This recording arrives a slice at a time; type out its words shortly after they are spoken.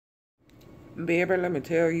Baby, let me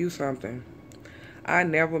tell you something. I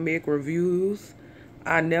never make reviews.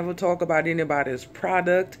 I never talk about anybody's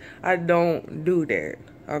product. I don't do that.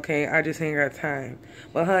 Okay, I just ain't got time.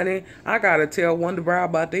 But honey, I gotta tell Wunderbrow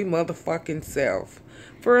about their motherfucking self.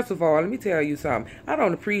 First of all, let me tell you something. I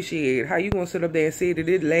don't appreciate how you gonna sit up there and say that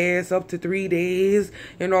it lasts up to 3 days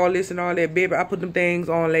and all this and all that, baby. I put them things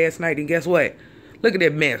on last night and guess what? Look at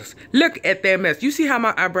that mess. Look at that mess. You see how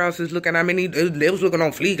my eyebrows is looking? I mean, it was looking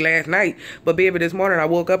on fleek last night. But baby, this morning I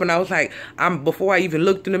woke up and I was like, before I even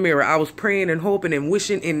looked in the mirror, I was praying and hoping and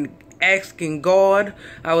wishing and asking God.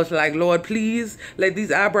 I was like, Lord, please let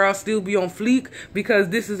these eyebrows still be on fleek, because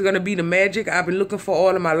this is going to be the magic I've been looking for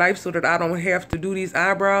all of my life, so that I don't have to do these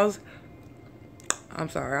eyebrows. I'm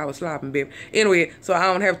sorry, I was slopping, babe. Anyway, so I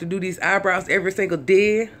don't have to do these eyebrows every single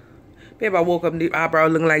day. Babe, I woke up and the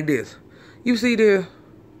eyebrows looking like this. You see the,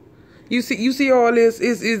 you see all this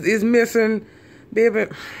is missing, baby.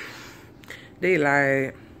 They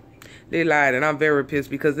lied, and I'm very pissed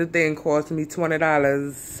because the thing cost me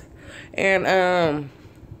 $20, and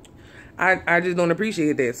I just don't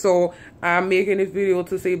appreciate that. So I'm making this video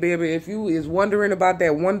to say, baby, if you is wondering about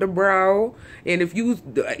that Wunderbrow, and if you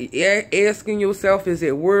asking yourself, is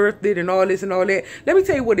it worth it, and all this and all that, let me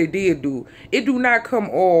tell you what it did do. It do not come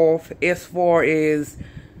off as far as,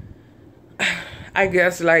 I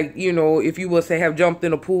guess, like, you know, if you was to have jumped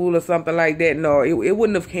in a pool or something like that. No, it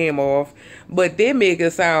wouldn't have came off. But they make it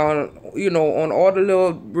sound, you know, on all the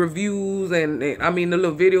little reviews and I mean the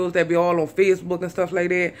little videos that be all on Facebook and stuff like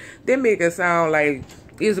that, they make it sound like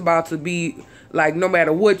it's about to be like no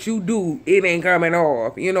matter what you do, it ain't coming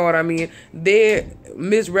off. You know what I mean? They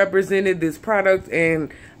misrepresented this product,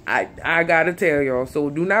 and I gotta tell y'all. So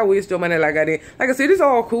do not waste your money like I did. Like I said, it's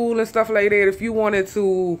all cool and stuff like that. If you wanted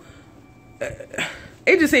to,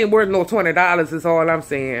 it just ain't worth no $20 is all I'm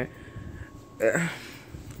saying.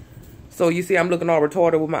 So you see I'm looking all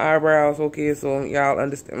retarded with my eyebrows. Okay, so y'all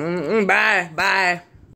understand. Bye.